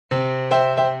Hi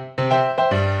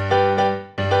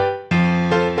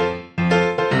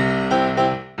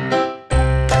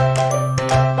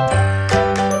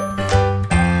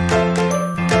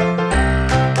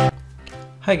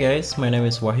guys, my name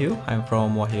is Wahyu. I'm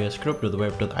from Wahyues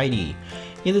GROUP.web.id.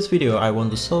 In this video, I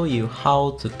want to show you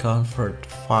how to convert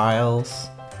files.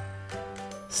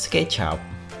 SketchUp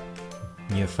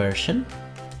new version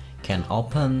can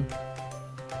open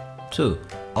to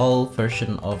old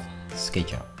version of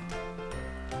SketchUp.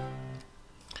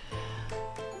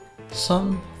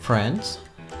 Some friends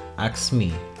ask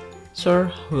me,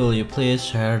 "Sir, will you please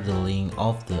share the link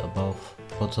of the above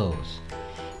photos?"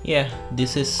 Yeah,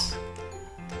 this is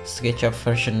SketchUp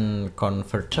version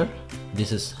converter.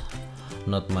 This is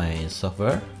not my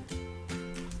software.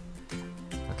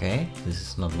 Okay, this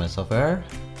is not my software,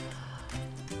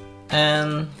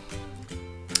 and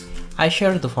I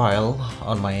share the file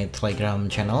on my Telegram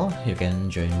channel. You can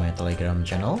join my Telegram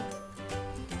channel.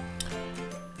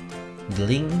 The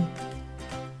link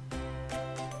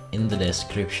in the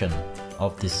description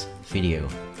of this video.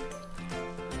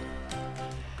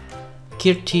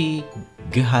 Kirti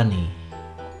Gehani,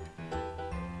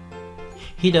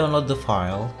 he downloaded the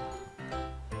file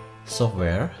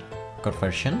software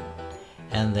conversion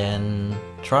and then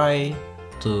try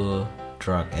to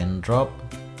drag and drop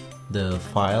the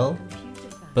file,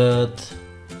 but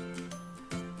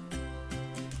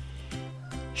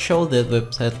show that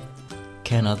website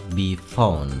cannot be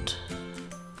found.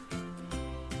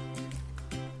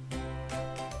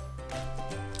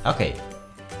 Okay,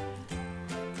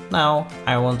 now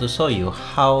I want to show you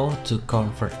how to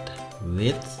convert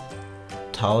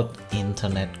without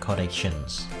internet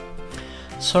connections.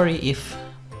 Sorry if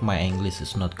my English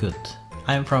is not good.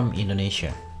 I'm from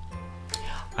Indonesia.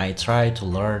 I try to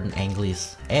learn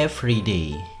English every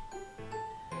day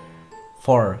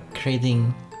for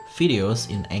creating videos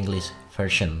in English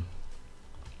version.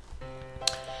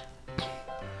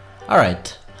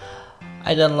 Alright,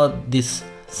 I download this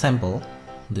sample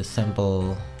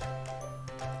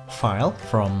file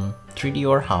from 3D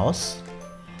Warehouse,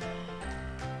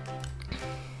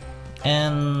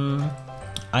 and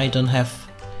I don't have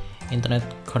internet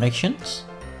connections.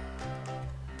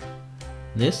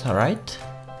 This, alright,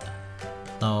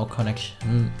 no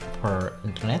connection for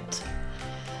internet.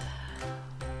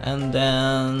 And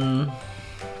then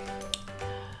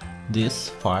this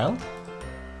file,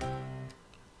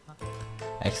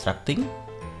 extracting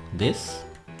this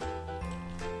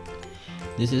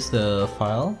is the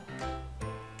file.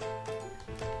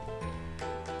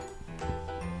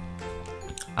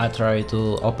 I try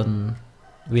to open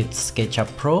with SketchUp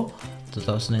Pro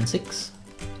 2006.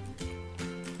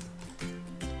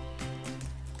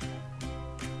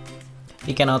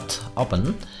 It cannot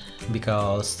open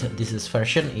because this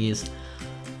version is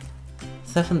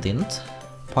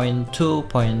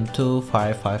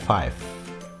 17.2.2555,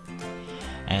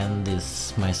 and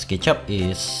this my SketchUp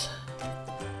is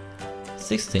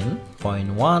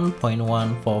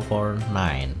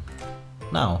 16.1.1449.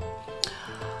 Now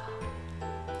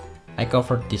I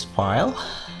covered this file.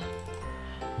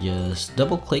 Just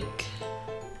double click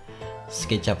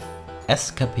SketchUp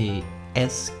SKP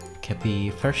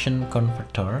version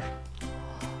converter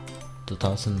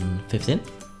 2015,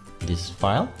 this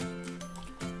file.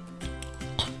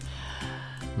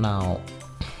 Now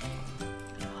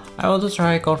I want to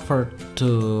try convert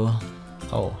to,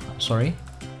 oh sorry,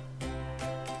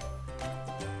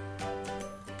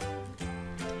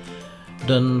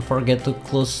 don't forget to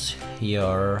close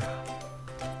your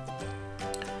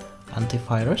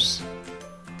antivirus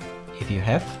if you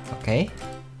have, okay,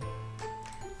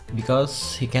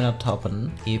 because he cannot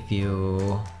open if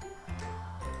you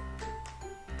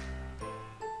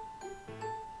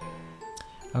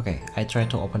okay. I try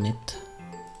to open it.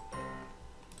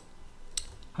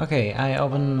 Okay, I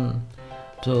open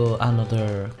to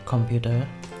another computer.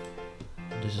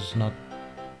 This is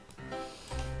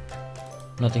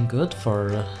nothing good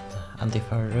for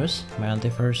antivirus. My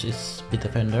antivirus is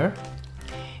Bitdefender.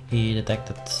 He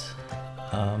detected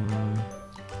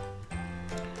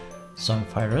some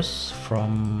virus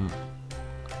from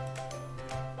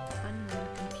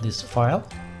this file.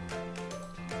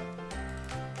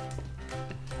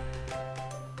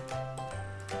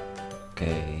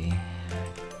 Okay,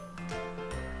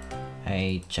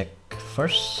 I check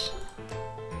first.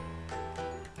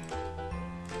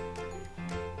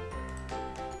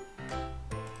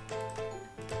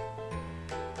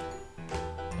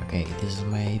 Okay, this is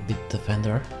my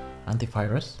Bitdefender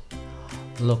antivirus.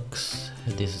 Looks,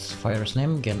 this is virus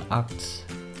name GenAct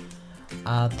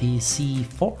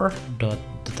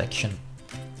ATC4.detection.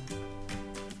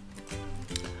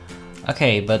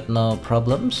 Okay, but no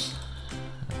problems.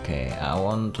 Okay, I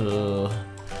want to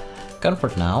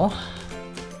convert now.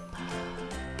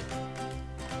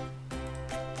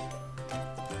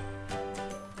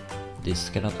 This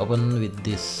cannot open with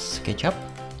this SketchUp.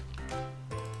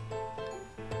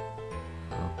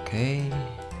 Okay.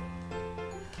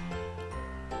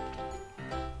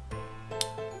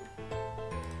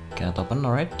 Cannot open,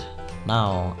 alright.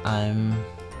 Now I'm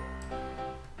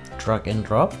drag and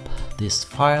drop this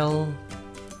file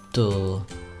to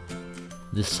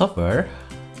the software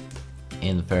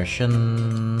in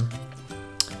version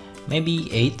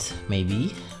maybe 8,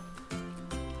 maybe.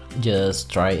 Just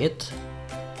try it.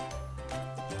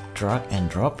 Drag and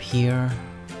drop here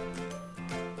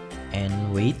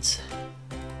and wait.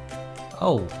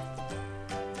 Oh,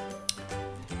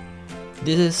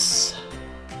 this is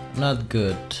not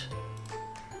good.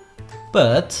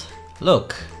 But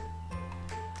look,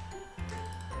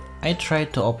 I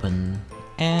tried to open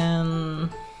and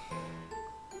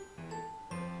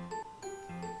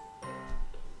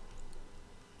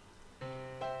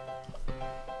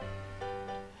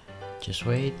just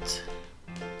wait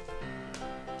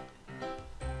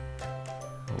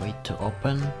to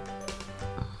open.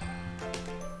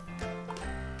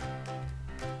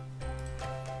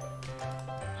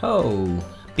 Oh,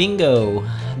 bingo!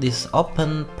 This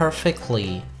opened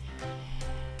perfectly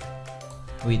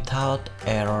without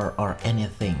error or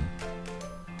anything.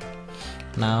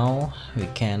 Now we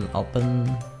can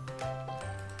open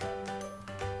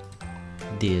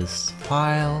this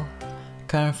file,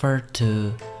 convert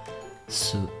to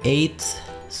SU8,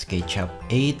 SketchUp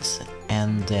 8,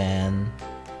 and then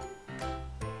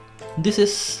this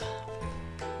is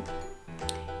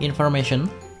information.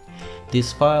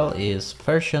 This file is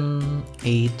version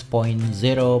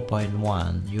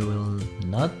 8.0.1. You will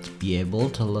not be able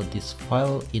to load this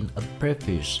file in a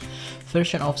previous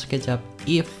version of SketchUp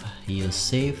if you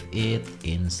save it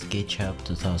in SketchUp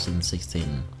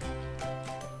 2016.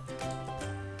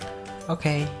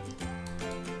 Okay.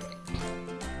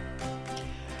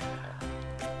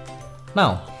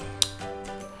 Now,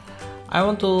 I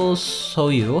want to show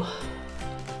you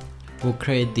who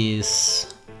create this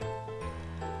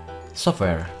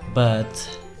software,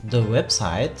 but the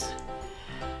website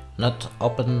not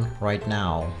open right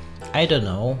now. I don't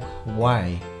know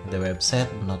why the website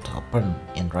not open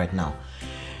in right now.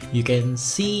 You can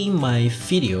see my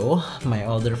video, my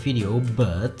other video,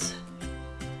 but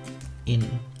in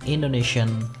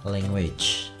Indonesian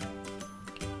language.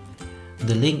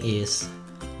 The link is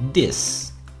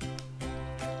this.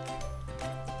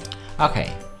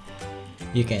 Okay,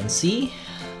 you can see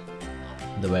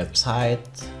the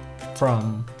website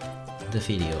from the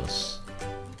videos.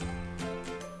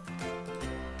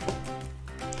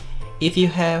 If you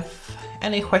have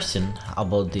any question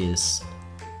about this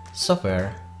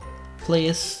software,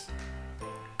 please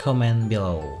comment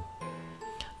below.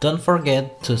 Don't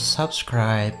forget to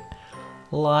subscribe,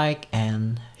 like,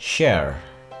 and share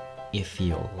if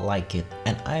you like it.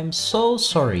 And I'm so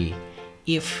sorry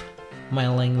if my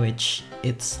language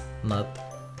is not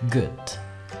good.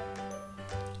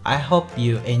 I hope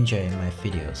you enjoy my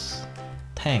videos.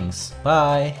 Thanks,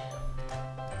 bye!